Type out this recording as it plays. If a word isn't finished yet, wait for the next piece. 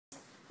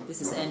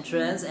This is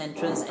entrance,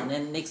 and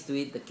then next to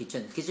it the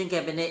kitchen. Kitchen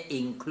cabinet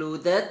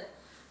included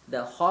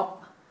the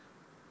hob,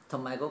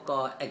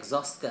 tomago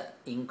exhaust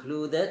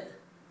included.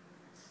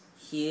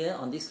 Here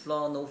on this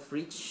floor no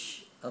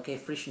fridge. Okay,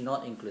 fridge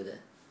not included.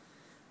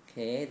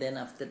 Okay, then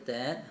after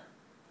that,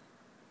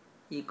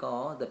 you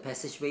got the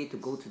passageway to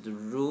go to the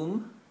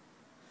room.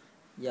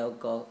 You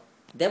got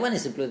that one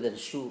is included. The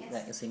shoe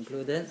rack is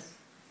included.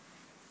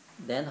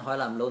 Then Hoi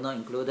Lam Lo not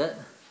included.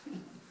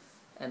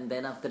 And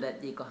then after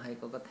that, you got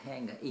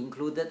tank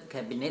included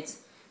cabinets.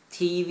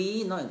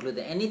 TV not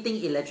included.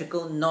 Anything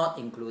electrical not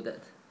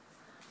included.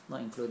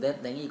 Not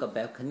included. Then you got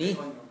balcony.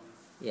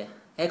 Yeah,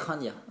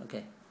 aircon yeah.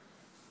 Okay.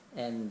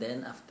 And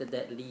then after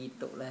that,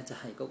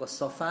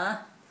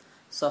 sofa.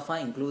 Sofa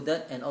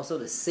included, and also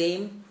the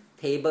same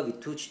table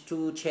with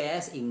two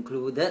chairs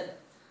included.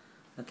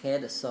 Okay,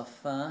 the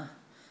sofa.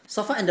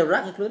 Sofa and the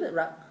rug included?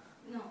 Rug?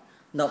 No.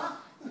 No.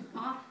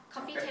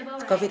 Coffee table,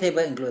 right? Coffee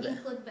table included.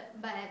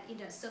 But in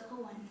the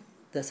circle one.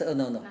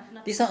 No.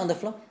 Not This one on the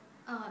floor?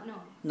 No.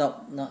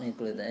 No, not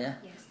included, yeah?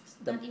 Yes,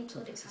 not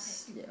included.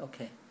 Yeah,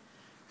 okay.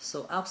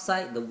 So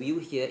outside the view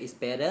here is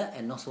better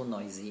and not so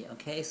noisy.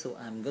 Okay, so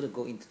I'm going to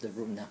go into the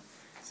room now.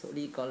 So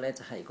呢個呢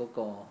就係嗰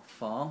個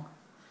房，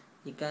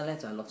而家呢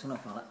就係落沖涼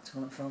房啦。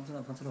沖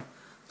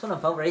涼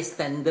房 very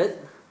standard,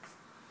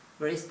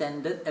 very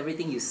standard.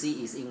 Everything you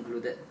see is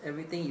included.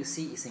 Everything you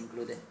see is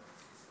included.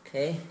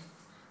 Okay,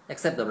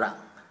 except the rug.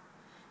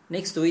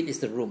 Next to it is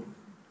the room.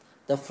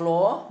 The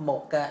floor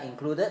mocha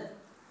included.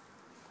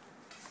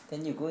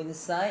 Then you go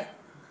inside.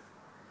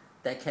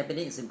 The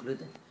cabinet is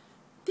included.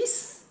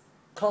 This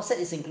closet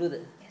is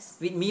included. Yes.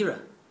 With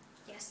mirror.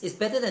 Yes. It's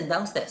better than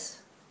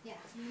downstairs. Yeah.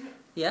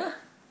 Yeah?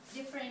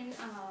 Different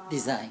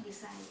design.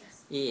 Yes.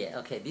 Yeah,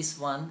 okay. This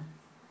one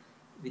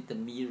with the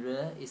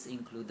mirror is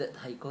included.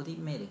 係嗰啲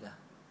咩嚟㗎？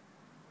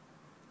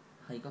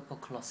係嗰個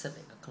closet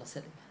嚟㗎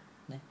 ，closet 嚟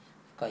㗎。呢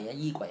櫃啊，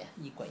衣櫃啊，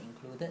衣櫃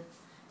included.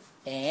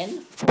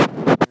 And for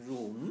the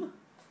room,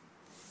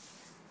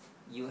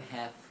 you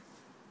have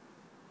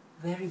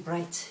very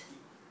bright,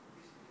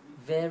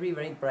 very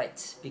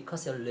bright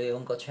because 有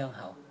兩個窗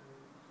口，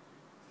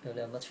有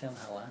兩個窗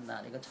口啊。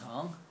嗱，你個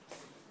床，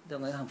到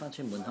我行翻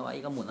出門口啊！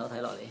依家門口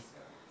睇落嚟，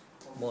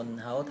門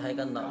口睇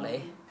緊落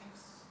嚟，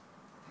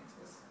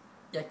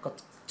一個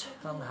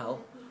窗口，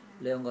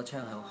兩個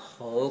窗口，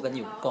好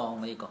緊要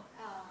光啊！呢個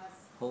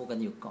好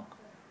緊要光。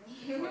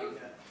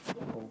好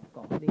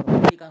講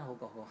呢間好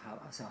過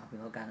上下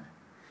邊嗰間。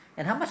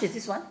And how much is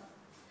this one?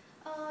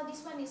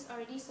 This one is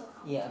already sold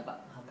out. Yeah,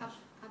 about how much?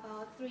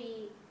 About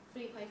 3.3.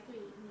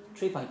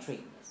 3.3.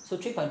 So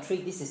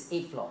 3.3. This is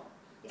 8th floor.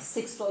 Yes.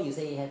 6th floor you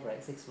say you have, right?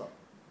 6th floor.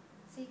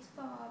 6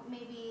 floor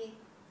maybe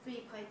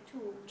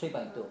 3.2.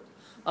 3.2.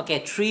 Okay,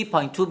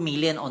 3.2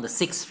 million on the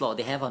 6th floor.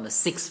 They have on the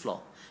 6th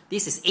floor.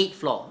 This is 8th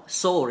floor.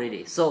 Sold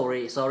already.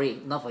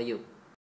 Sorry, not for you.